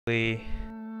Good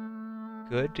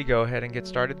to go ahead and get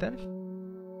started then.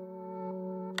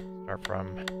 Start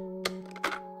from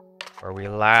where we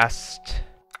last.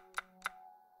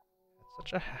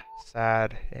 Such a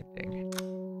sad ending.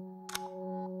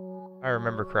 If I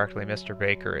remember correctly, Mr.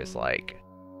 Baker is like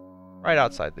right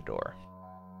outside the door.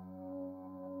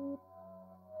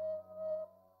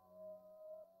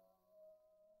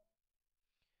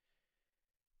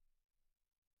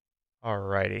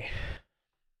 Alrighty.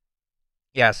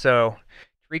 Yeah, so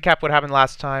to recap what happened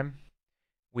last time,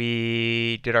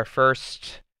 we did our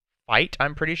first fight,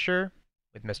 I'm pretty sure,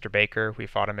 with Mr. Baker. We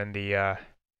fought him in the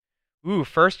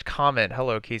first comment.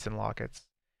 Hello, Keys and Lockets.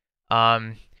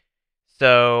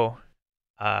 So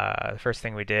the first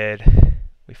thing we did,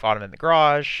 we fought him in the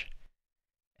garage,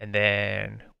 and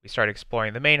then we started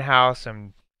exploring the main house,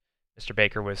 and Mr.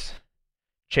 Baker was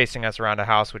chasing us around a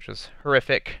house, which was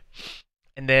horrific.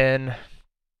 And then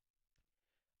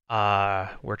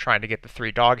we're trying to get the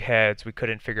 3 dog heads. We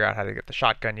couldn't figure out how to get the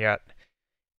shotgun yet,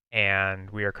 and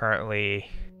we are currently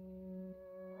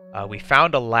we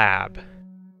found a lab,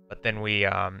 but then we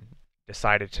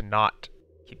decided to not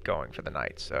keep going for the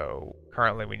night. So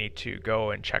currently we need to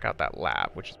go and check out that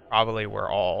lab, which is probably where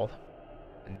all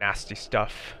the nasty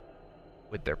stuff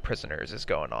with their prisoners is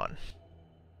going on.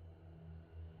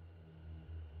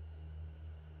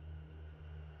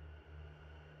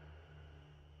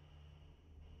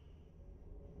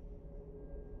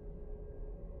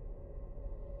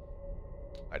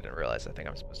 I didn't realize. I think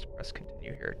I'm supposed to press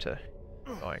continue here to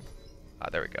going.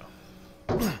 There we go.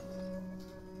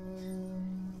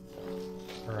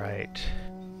 Alright.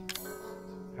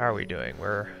 How are we doing?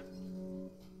 We're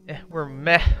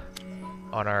meh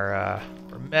on our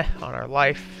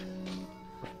life.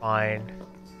 We're fine.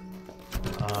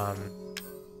 I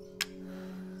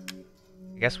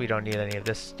guess we don't need any of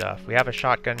this stuff. We have a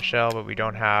shotgun shell, but we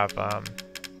don't have a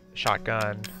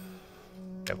shotgun.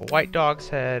 We have a white dog's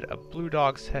head, a blue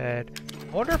dog's head. I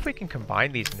wonder if we can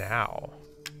combine these now.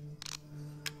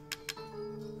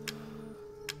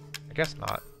 I guess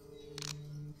not.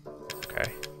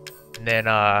 Okay. And then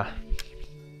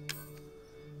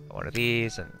one of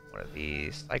these and one of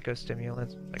these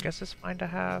psychostimulants. I guess it's fine to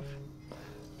have.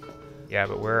 Yeah,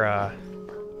 but we're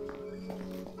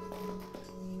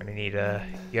gonna need to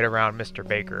get around Mr.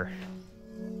 Baker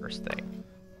first thing.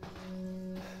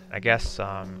 I guess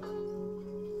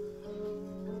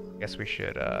we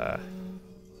should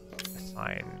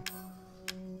assign.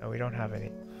 No, we don't have any.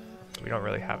 We don't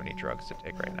really have any drugs to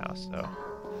take right now, so.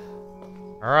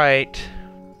 Alright.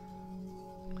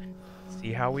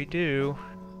 See how we do.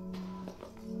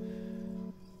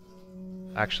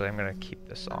 Actually, I'm gonna keep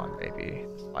this on, maybe.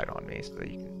 This light on me so that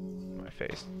you can see my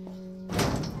face.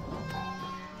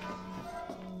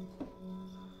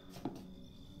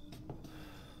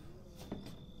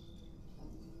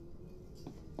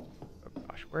 Oh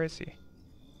gosh, where is he?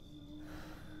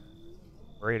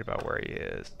 Worried about where he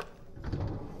is.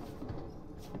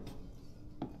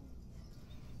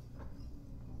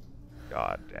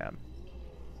 God damn.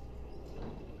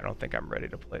 I don't think I'm ready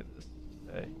to play this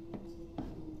today.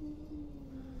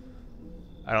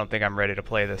 I don't think I'm ready to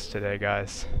play this today,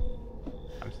 guys.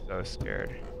 I'm so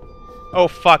scared. Oh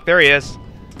fuck, there he is.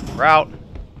 We're out.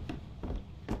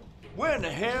 Where in the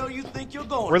hell you think you're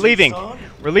going? We're leaving. Son?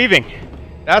 We're leaving.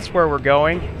 That's where we're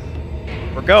going.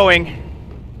 We're going.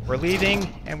 We're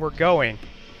leaving and we're going.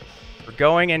 We're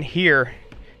going in here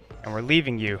and we're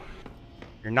leaving you.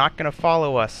 You're not gonna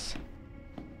follow us.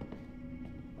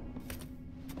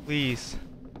 Please.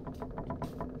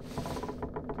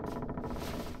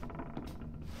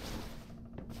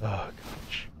 Oh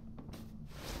gosh.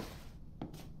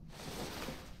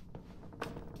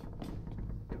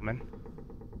 Coming?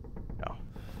 No.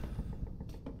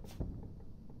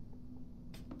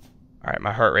 Alright,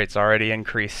 my heart rate's already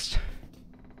increased.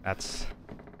 That's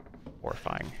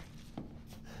horrifying.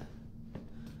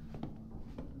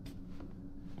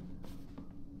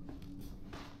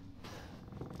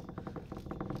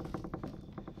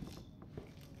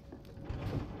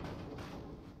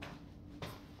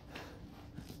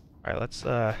 Alright, let's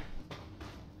see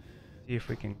if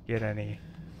we can get any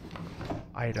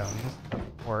items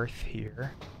of worth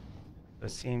here. So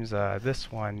it seems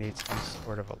this one needs some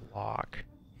sort of a lock.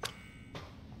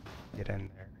 Get in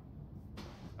there.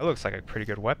 That looks like a pretty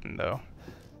good weapon though.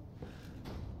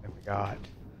 Then we got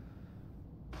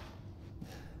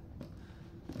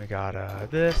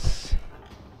this.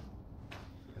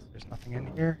 Guess there's nothing in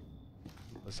here.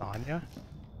 Lasagna.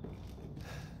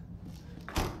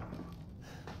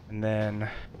 And then,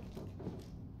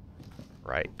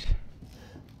 right.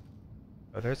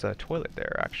 Oh, there's a toilet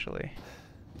there, actually.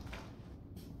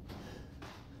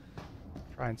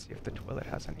 try and see if the toilet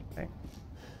has anything.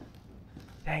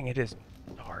 Dang, it is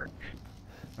dark.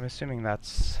 I'm assuming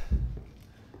that's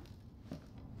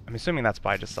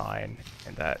by design,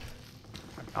 and that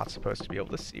I'm not supposed to be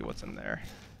able to see what's in there.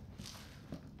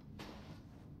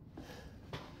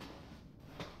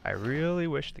 I really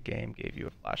wish the game gave you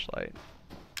a flashlight.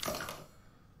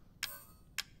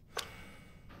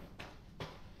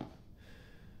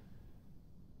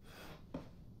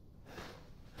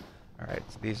 Alright,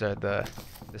 so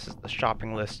this is the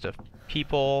shopping list of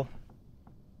people.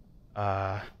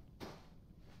 To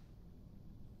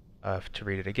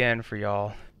read it again for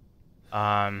y'all.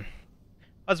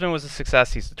 Husband was a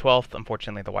success, he's the 12th.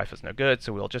 Unfortunately, the wife is no good,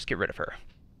 so we'll just get rid of her.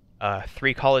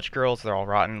 3 college girls, they're all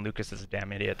rotten. Lucas is a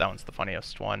damn idiot, that one's the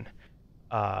funniest one.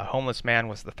 Homeless man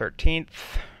was the 13th.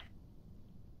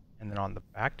 And then on the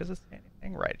back, does it say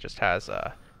anything? Right, it just has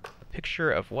a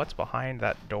picture of what's behind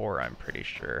that door, I'm pretty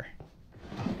sure.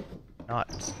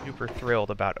 Not super thrilled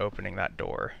about opening that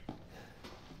door.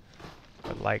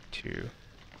 I'd like to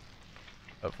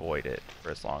avoid it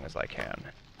for as long as I can.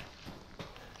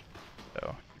 So,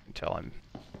 you can tell I'm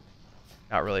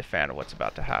not really a fan of what's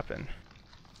about to happen.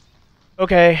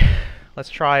 Okay, let's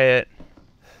try it.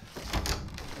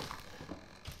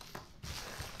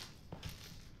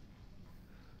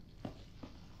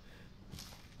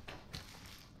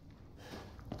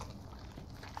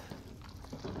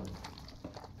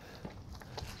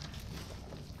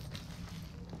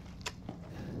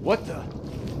 What the?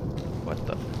 What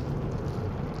the?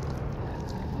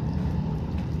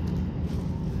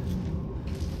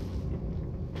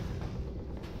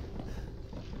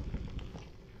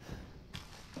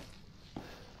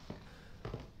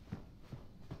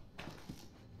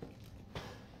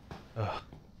 Ugh.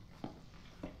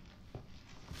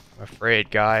 I'm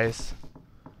afraid, guys.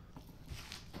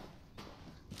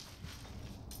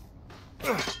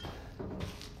 I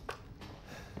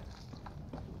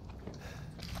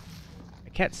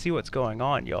can't see what's going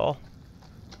on, y'all.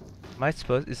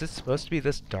 Is this supposed to be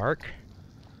this dark?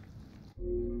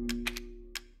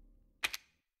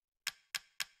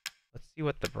 Let's see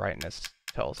what the brightness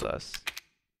tells us.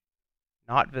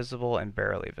 Not visible and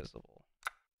barely visible.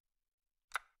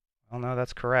 Well, no,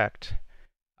 that's correct.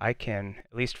 I can,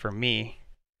 at least for me,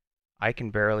 I can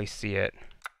barely see it.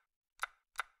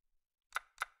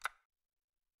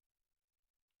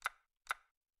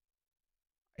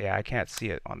 Yeah, I can't see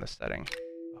it on this setting.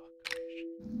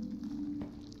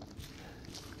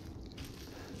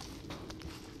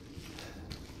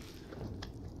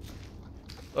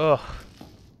 Oh, ugh.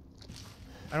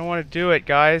 I don't want to do it,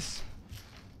 guys.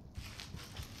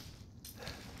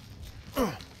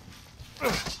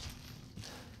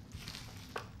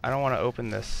 I don't want to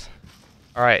open this.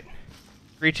 Alright.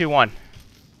 3, 2, 1.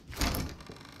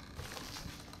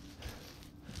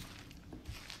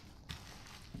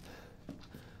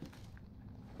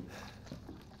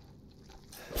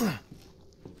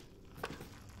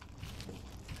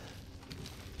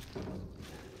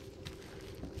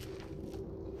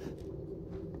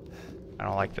 I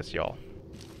don't like this, y'all.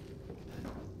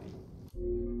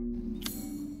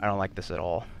 I don't like this at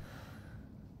all.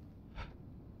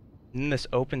 And then this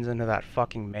opens into that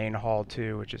fucking main hall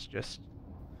too, which is just...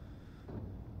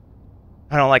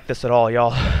 I don't like this at all,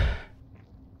 y'all.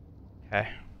 Okay.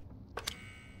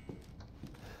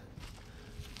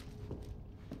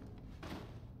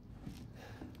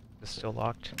 Is this still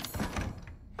locked?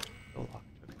 Still locked.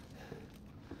 Okay.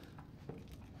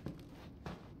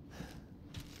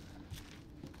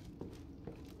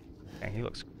 Dang, he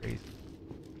looks crazy.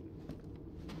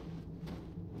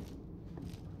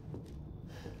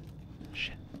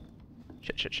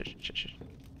 Shit.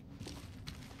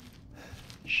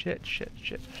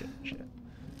 Shit.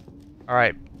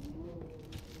 Alright.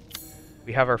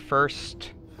 We have our first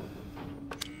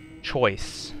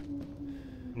choice.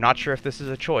 I'm not sure if this is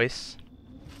a choice,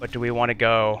 but do we want to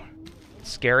go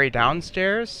scary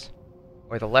downstairs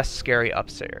or the less scary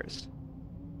upstairs?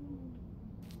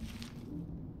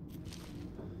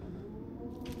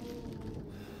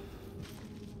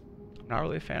 I'm not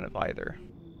really a fan of either.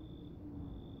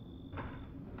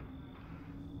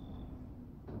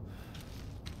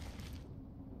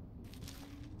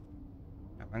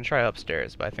 I'm gonna try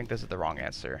upstairs, but I think this is the wrong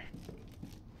answer.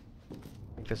 I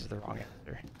think this is the wrong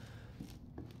answer.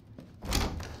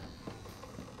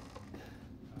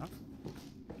 Huh?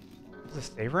 Is this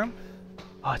a save room?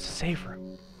 Oh, it's a save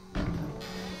room.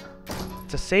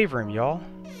 It's a save room, y'all.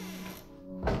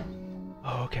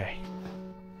 Oh, okay.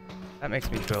 That makes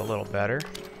me feel a little better.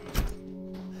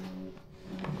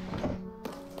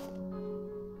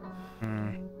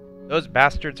 Those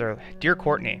bastards are... Dear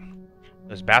Courtney,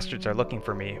 Those bastards are looking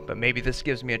for me, but maybe this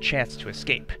gives me a chance to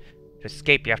escape. To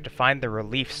escape, you have to find the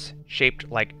reliefs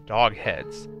shaped like dog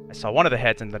heads. I saw one of the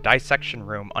heads in the dissection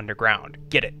room underground.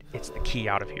 Get it. It's the key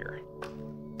out of here.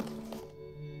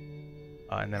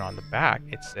 And then on the back,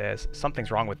 it says,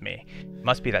 something's wrong with me. It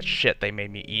must be that shit they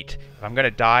made me eat. If I'm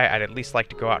gonna die, I'd at least like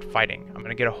to go out fighting. I'm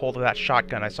gonna get a hold of that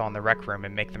shotgun I saw in the rec room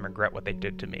and make them regret what they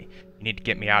did to me. You need to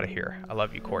get me out of here. I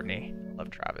love you, Courtney.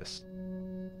 Love, Travis.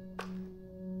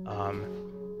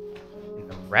 In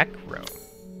the rec room.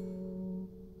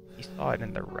 You saw it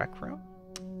in the rec room?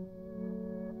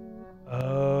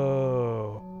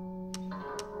 Oh.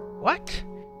 What?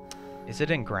 Is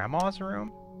it in Grandma's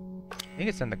room? I think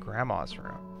it's in the Grandma's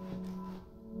room.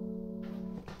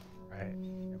 Right.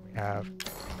 And we have...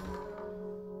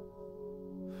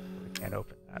 We can't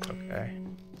open that, okay.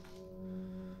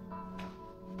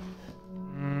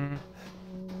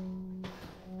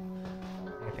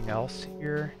 Anything else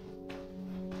here?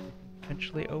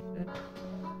 Potentially open?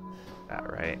 That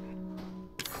right.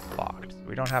 Locked. So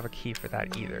we don't have a key for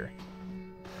that either.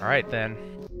 Alright then.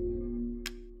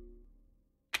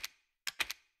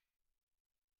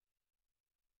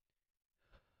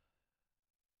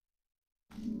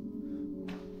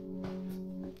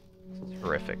 This is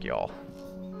horrific, y'all.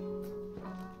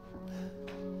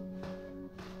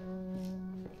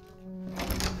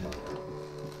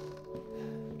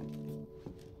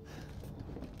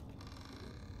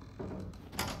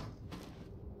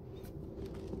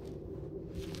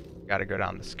 Gotta go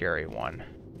down the scary one.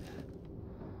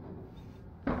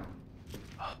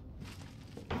 Oh.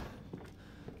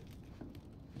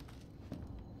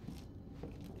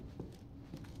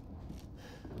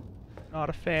 Not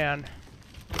a fan.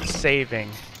 It's saving.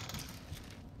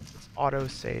 It's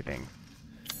auto-saving.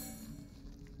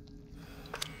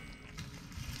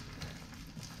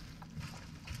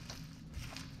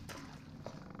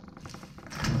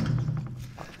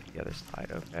 The other side,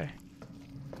 okay.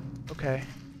 Okay.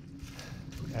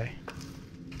 Okay.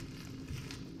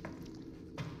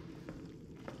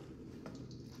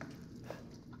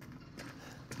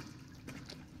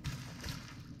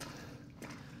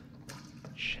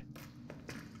 Shit.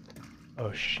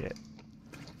 Oh shit.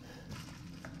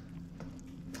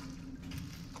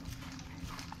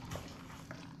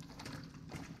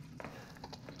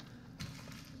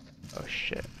 Oh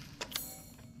shit.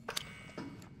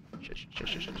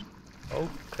 Shit. Oh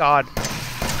god.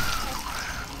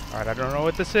 Alright, I don't know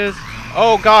what this is.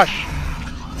 Oh gosh!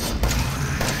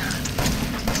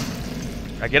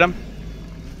 Did I get him?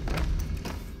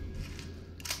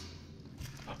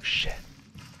 Oh shit.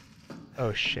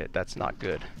 Oh shit, that's not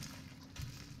good.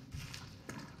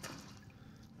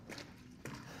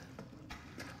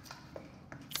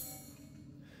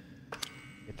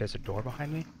 If there's a door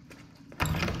behind me?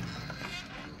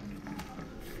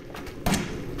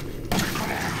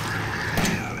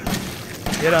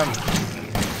 Get him!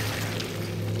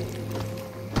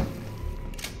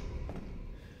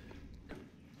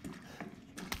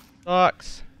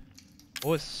 Sucks.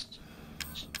 Oh, it's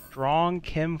strong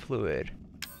chem fluid.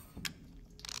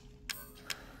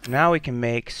 Now we can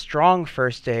make strong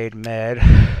first aid med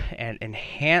and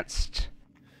enhanced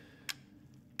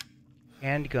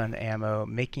handgun ammo,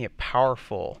 making it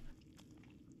powerful.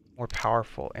 More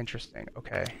powerful. Interesting.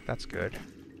 Okay, that's good.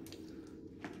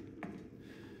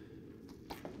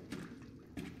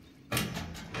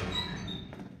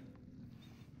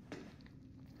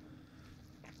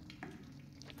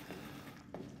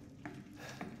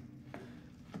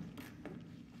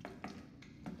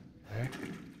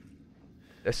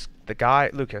 The guy,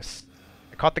 Lucas.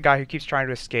 I caught the guy who keeps trying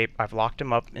to escape. I've locked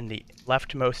him up in the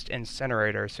leftmost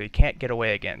incinerator so he can't get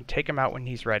away again. Take him out when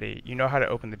he's ready. You know how to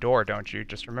open the door, don't you?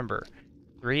 Just remember.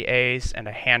 3 A's and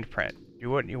a handprint. Do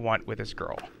what you want with this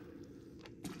girl.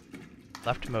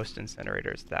 Leftmost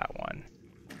incinerator is that one.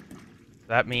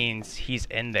 That means he's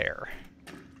in there.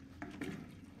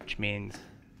 Which means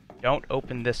don't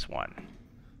open this one.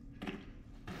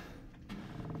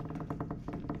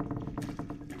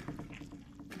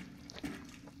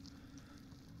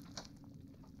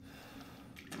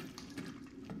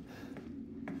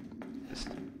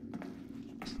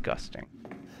 Disgusting.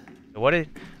 So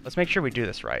let's make sure we do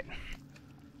this right.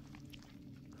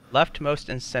 Leftmost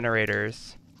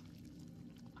incinerators.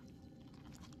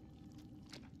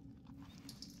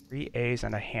 3 A's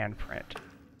and a handprint.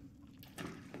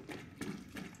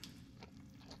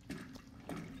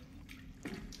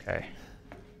 Okay.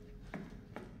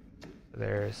 So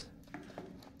there's...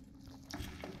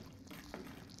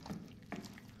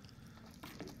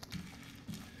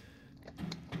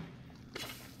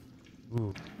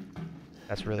 Ooh.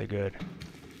 That's really good.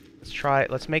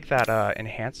 Let's make that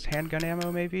enhanced handgun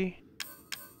ammo maybe?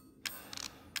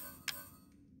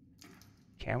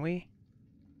 Can we?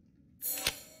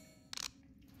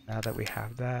 Now that we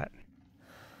have that.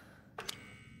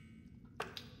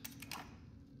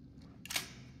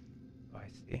 Oh, I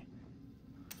see.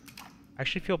 I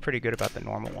actually feel pretty good about the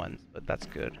normal ones, but that's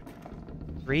good.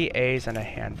 3 A's and a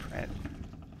handprint.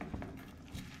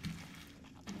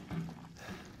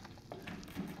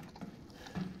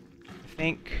 I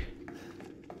think...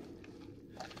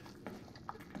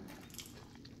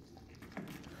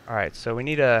 Alright, so we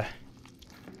need to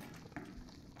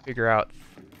figure out...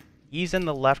 He's in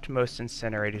the leftmost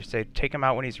incinerator, so take him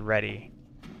out when he's ready.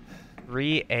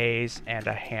 3 A's and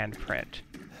a handprint.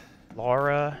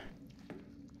 Laura...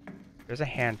 There's a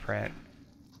handprint.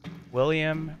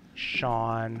 William,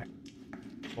 Sean,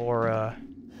 Laura,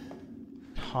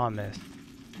 Thomas.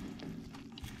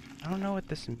 I don't know what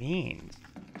this means.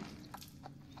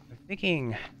 I'm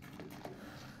thinking...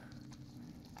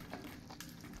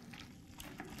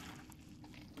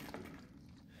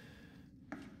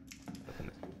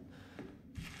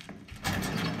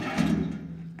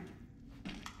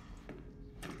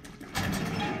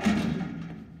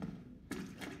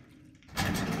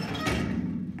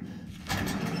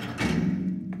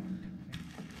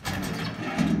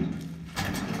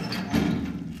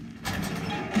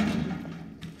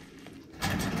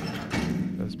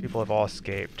 People have all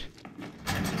escaped.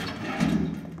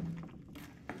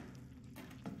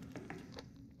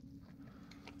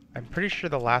 I'm pretty sure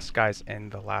the last guy's in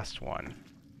the last one.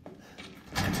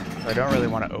 So I don't really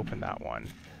want to open that one.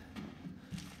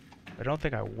 I don't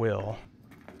think I will.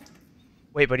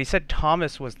 Wait, but he said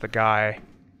Thomas was the guy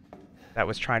that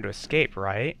was trying to escape,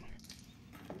 right?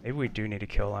 Maybe we do need to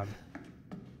kill him.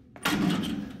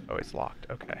 Oh, it's locked.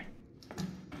 Okay.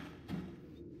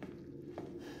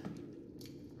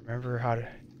 Remember how to...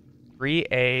 3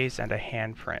 A's and a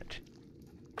handprint.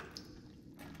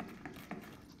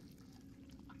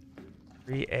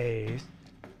 3 A's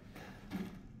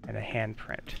and a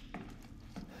handprint.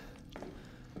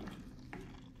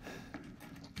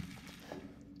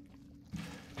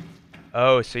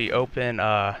 Oh, so you open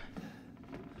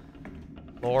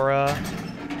Laura,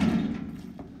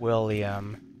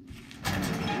 William,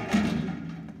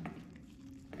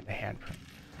 and a handprint.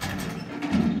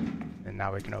 And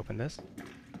now we can open this.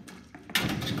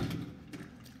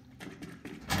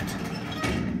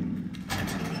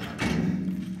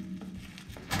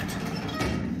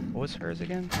 What was hers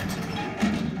again?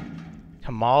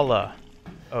 Tamala.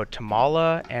 Oh,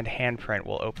 Tamala and handprint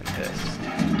will open this.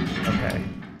 Okay.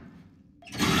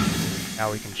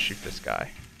 Now we can shoot this guy.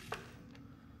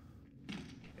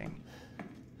 Kidding.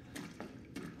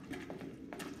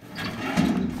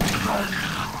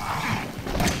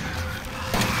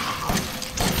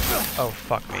 Oh,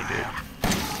 fuck me, dude.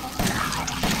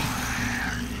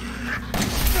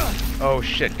 Oh,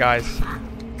 shit, guys.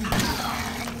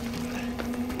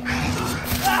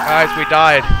 Guys, we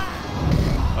died.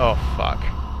 Oh, fuck.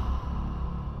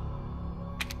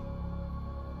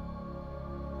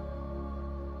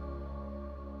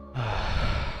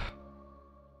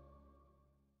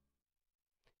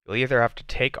 You'll either have to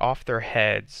take off their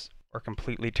heads or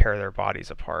completely tear their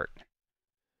bodies apart.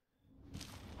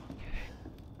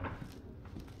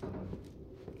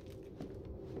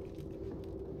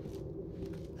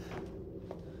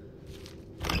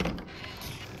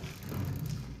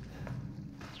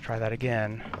 Try that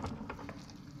again.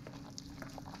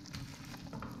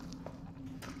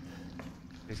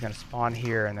 He's gonna spawn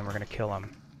here and then we're gonna kill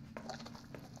him.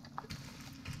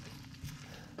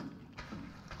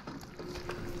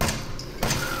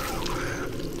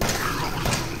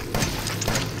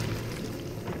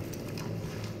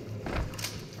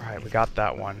 Alright, we got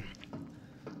that one.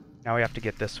 Now we have to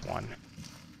get this one.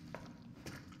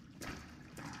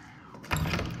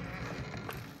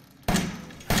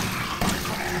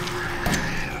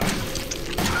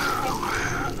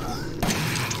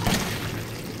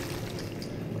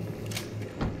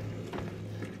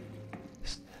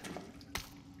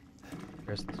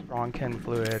 There's the strong kin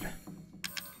fluid.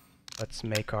 Let's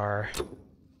make our...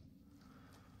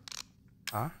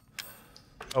 Huh?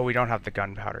 Oh, we don't have the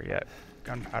gunpowder yet.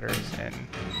 Gunpowder's in...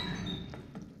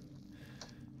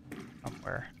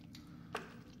 somewhere.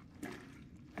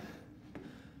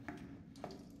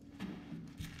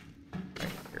 Right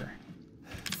here.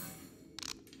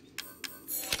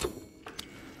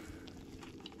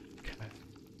 Okay.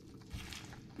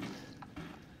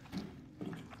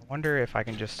 I wonder if I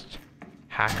can just...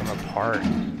 hack them apart.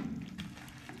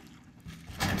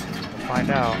 We'll find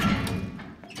out.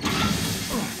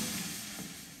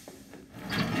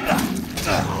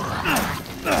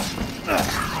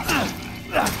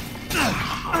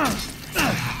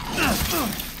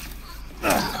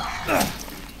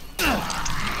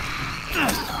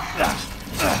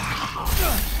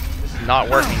 not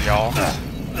working, y'all.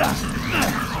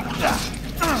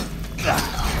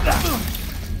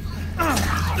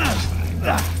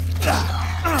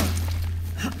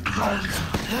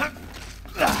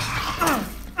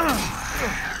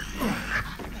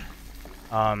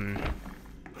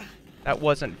 That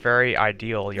wasn't very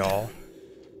ideal, y'all.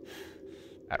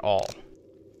 At all.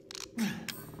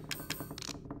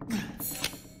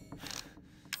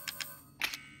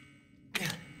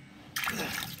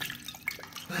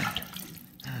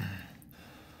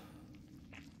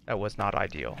 That was not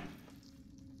ideal.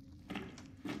 I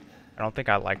don't think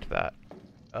I liked that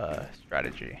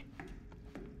strategy.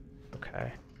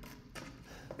 Okay.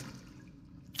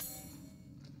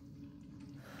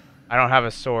 I don't have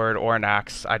a sword or an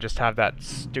axe. I just have that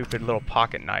stupid little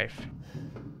pocket knife.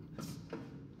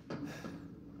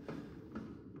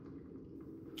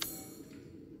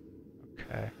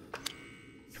 Okay.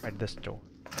 Tried this door.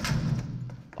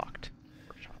 Locked.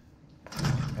 Workshop.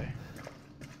 Okay.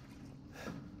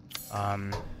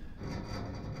 Oh.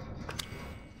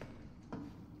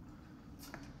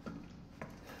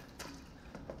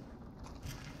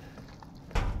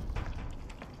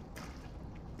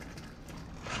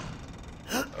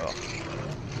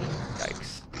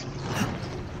 Yikes.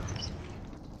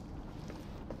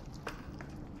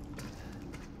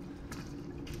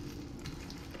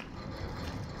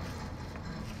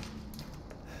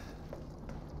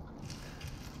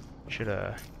 Should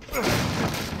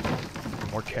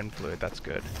more kin fluid, that's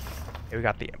good. Okay, we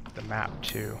got the map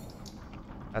too.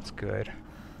 That's good.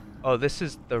 Oh, this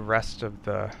is the rest of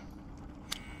the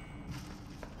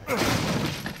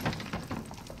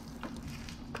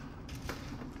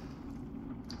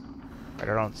I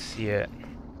don't see it.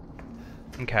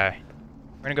 Okay.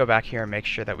 We're gonna go back here and make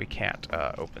sure that we can't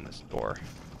open this door.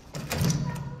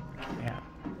 Yeah.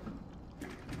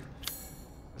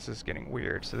 This is getting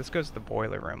weird. So this goes to the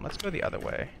boiler room. Let's go the other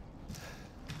way.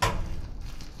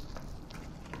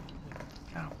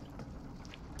 Ow.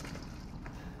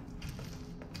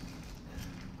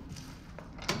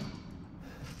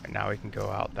 And now we can go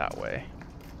out that way.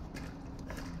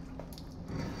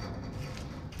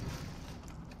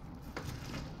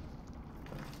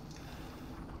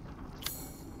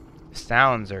 The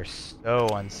sounds are so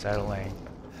unsettling.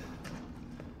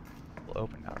 We'll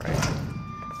open now, right?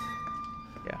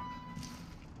 Yeah.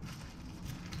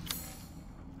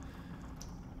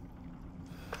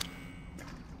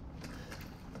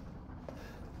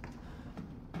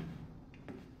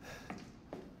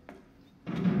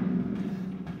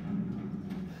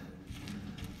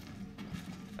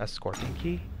 Escorting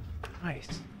key?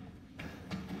 Nice.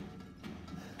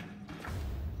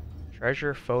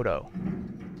 Treasure photo.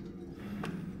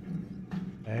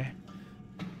 Okay.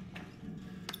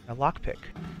 A lockpick.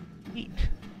 Neat.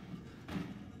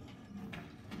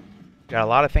 Got a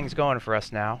lot of things going for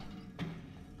us now.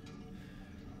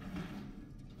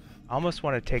 I almost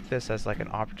want to take this as like an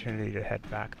opportunity to head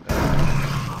back though.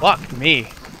 Fuck me!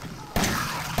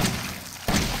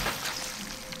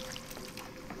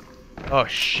 Oh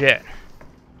shit.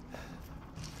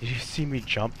 Did you see me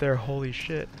jump there? Holy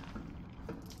shit.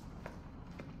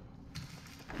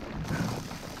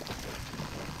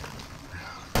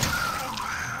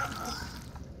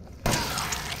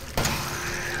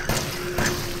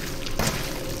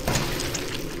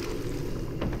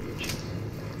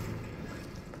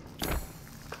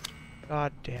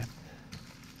 God damn.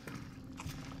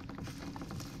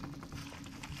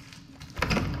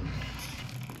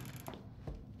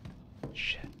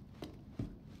 Shit.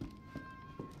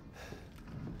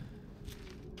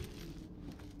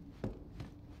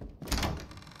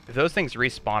 If those things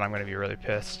respawn, I'm gonna be really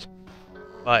pissed.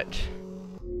 But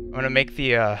I'm gonna make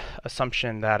the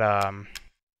assumption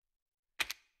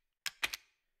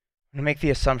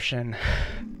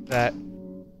that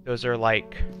those are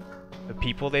like the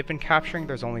people they've been capturing.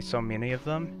 There's only so many of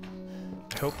them.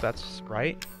 I hope that's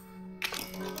right.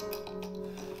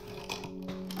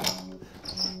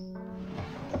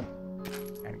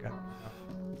 Handgun.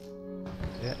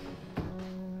 That's it.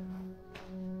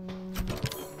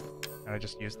 And I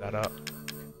just used that up.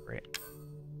 Great.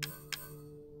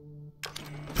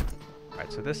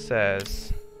 Alright, so this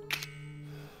says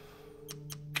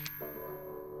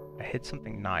I hid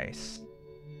something nice.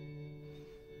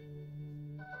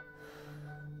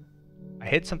 I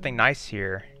hid something nice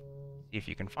here. See if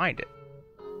you can find it.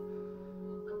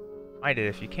 Find it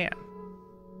if you can.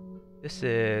 This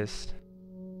is...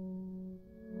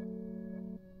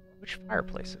 Which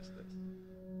fireplace is this?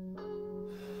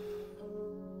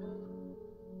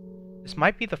 This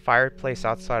might be the fireplace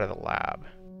outside of the lab.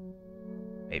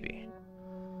 Maybe.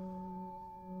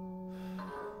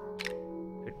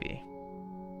 Could be.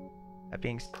 That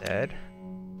being said,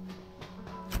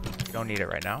 we don't need it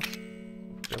right now.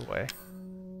 Put it away.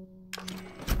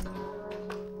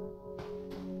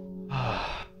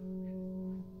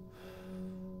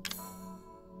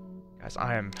 Guys,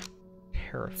 I am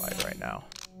terrified right now.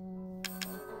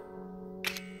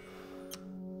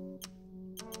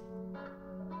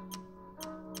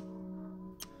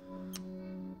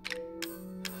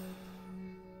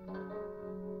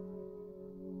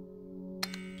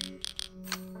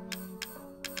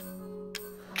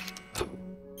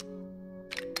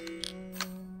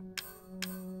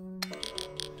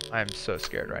 I am so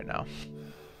scared right now.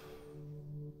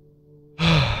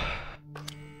 I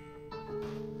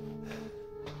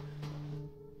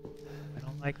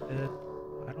don't like this.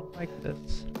 I don't like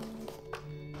this.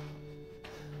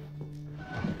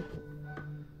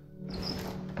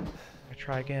 I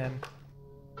try again.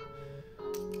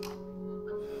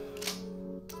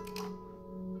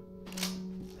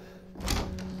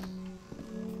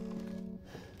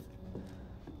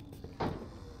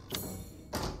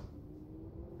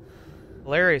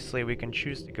 Hilariously, we can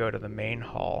choose to go to the main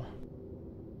hall,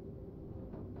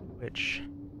 which...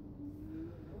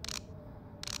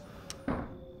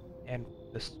 And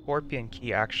the scorpion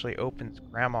key actually opens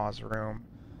Grandma's room.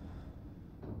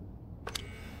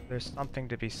 There's something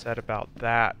to be said about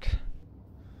that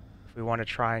if we want to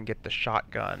try and get the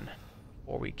shotgun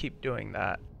before we keep doing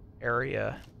that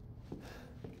area.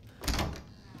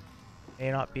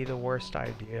 May not be the worst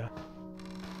idea,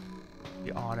 to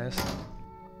be honest.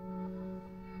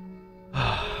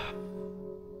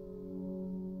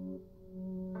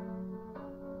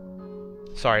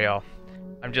 Sorry, y'all.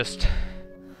 I'm just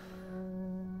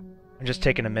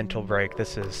taking a mental break.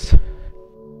 This is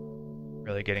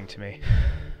really getting to me.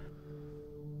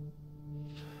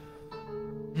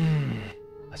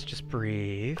 Let's just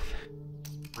breathe.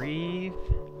 Breathe.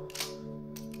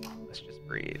 Let's just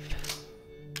breathe.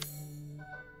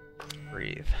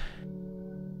 Breathe.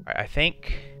 Alright, I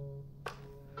think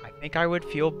I would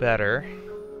feel better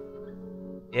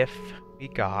if we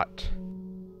got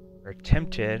or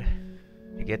attempted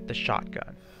to get the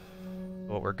shotgun.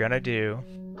 What we're gonna do,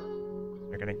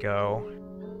 we're gonna go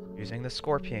using the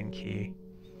scorpion key,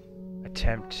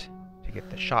 attempt to get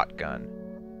the shotgun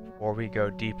before we go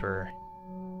deeper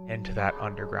into that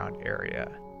underground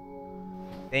area.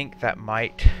 I think that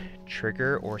might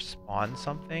trigger or spawn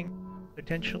something,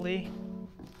 potentially.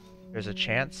 There's a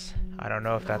chance. I don't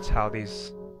know if that's how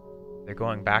they're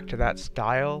going back to that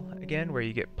style again, where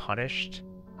you get punished.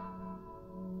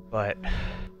 But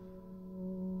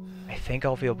I think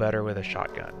I'll feel better with a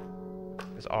shotgun,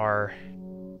 because our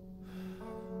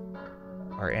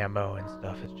ammo and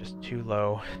stuff is just too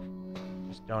low.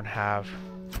 Just don't have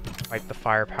quite the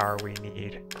firepower we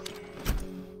need to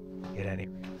get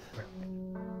anywhere.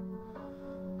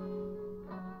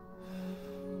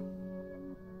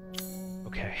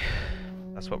 Okay,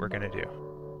 that's what we're gonna do.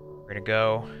 We're gonna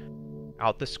go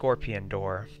out the scorpion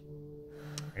door.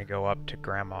 We're gonna go up to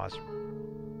Grandma's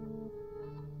room.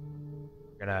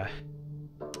 We're gonna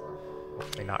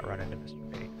hopefully not run into Mr.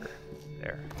 Baker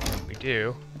there. If we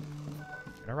do,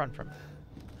 we're gonna run from him.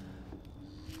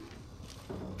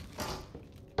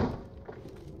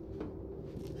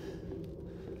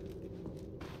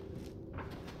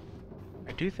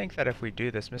 I do think that if we do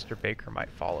this, Mr. Baker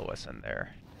might follow us in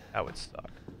there. That would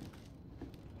suck.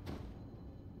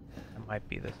 That might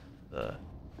be the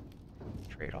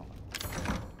trade-off.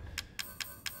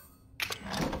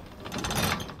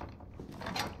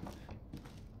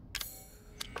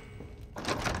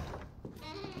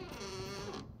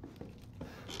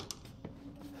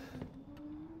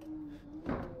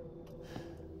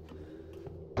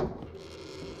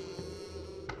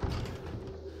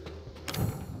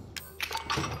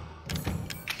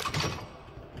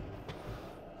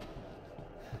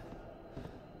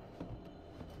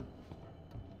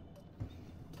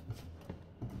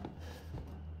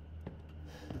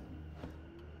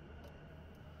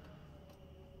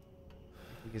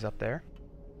 He's up there.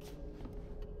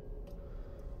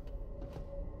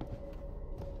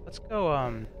 Let's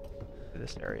go to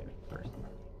this area first.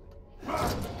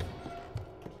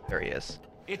 There he is.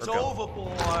 It's over,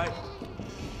 boy.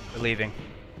 We're leaving.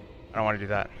 I don't want to do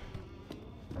that.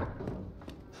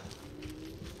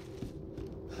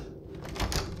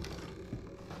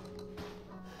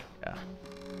 Yeah.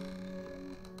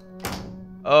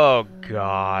 Oh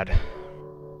God.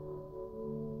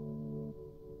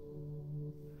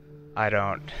 I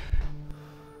don't.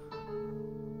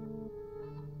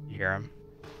 You hear him?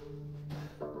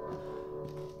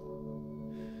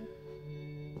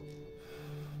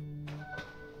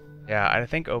 Yeah, I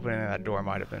think opening that door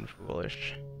might have been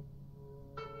foolish.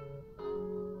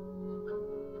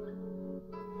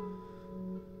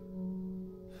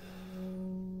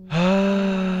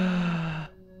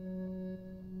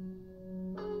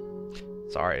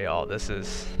 Sorry, y'all. This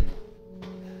is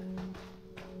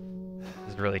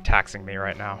really taxing me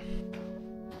right now.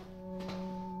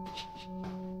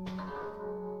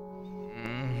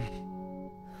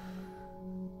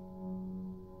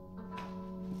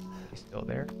 He's still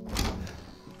there?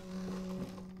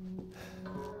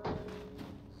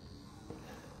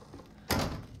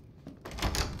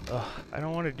 Ugh, I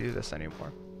don't want to do this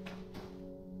anymore.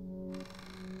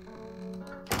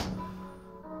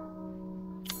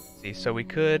 See, so we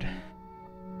could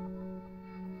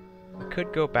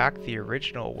go back the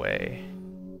original way,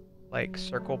 like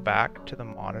circle back to the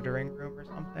monitoring room or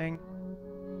something,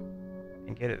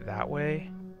 and get it that way.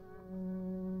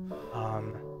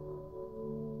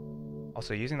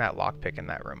 Also, using that lockpick in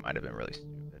that room might have been really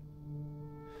stupid,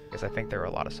 because I think there were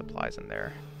a lot of supplies in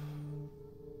there.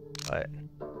 But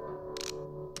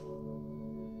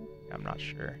I'm not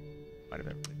sure. Might have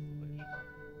been really foolish.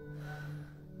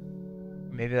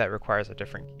 Maybe that requires a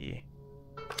different key.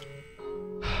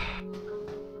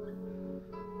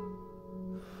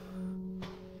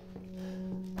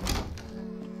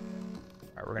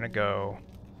 Alright, we're gonna go.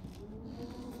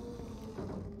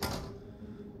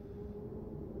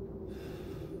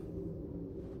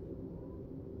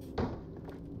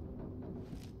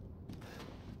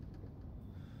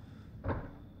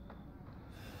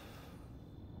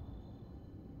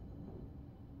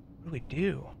 What do we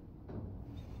do?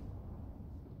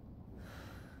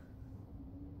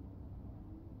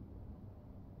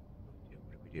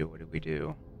 What do we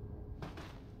do?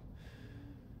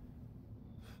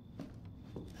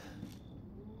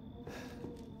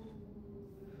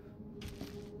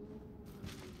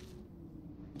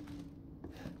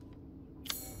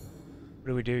 What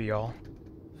do we do, y'all?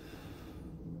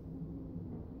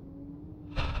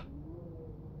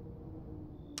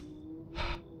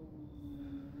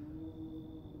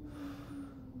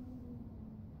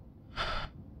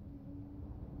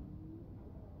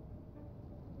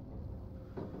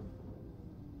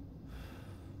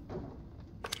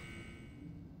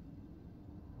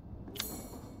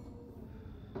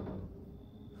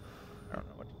 I don't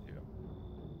know what to do.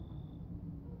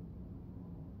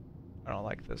 I don't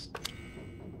like this.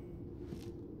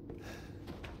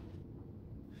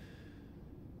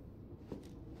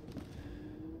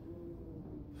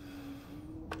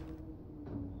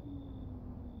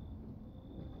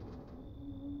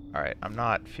 Alright, I'm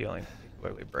not feeling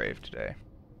particularly brave today.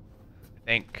 I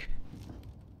think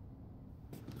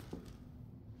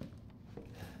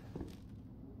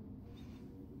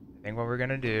what we're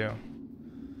gonna do is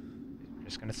we're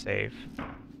just gonna save.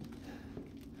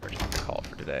 We're just gonna call it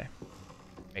for today.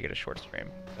 Make it a short stream,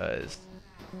 because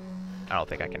I don't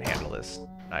think I can handle this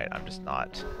tonight. I'm just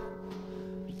not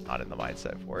in the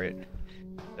mindset for it.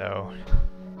 So,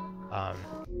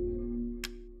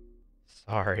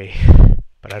 sorry,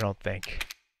 but I don't think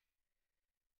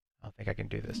I can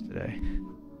do this today.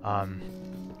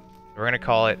 We're gonna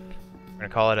call it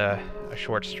a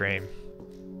short stream.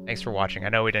 Thanks for watching. I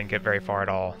know we didn't get very far at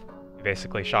all. We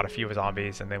basically shot a few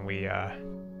zombies, and then we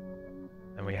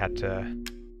had to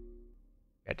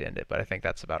end it. But I think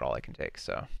that's about all I can take.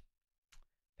 So,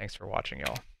 thanks for watching,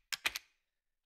 y'all.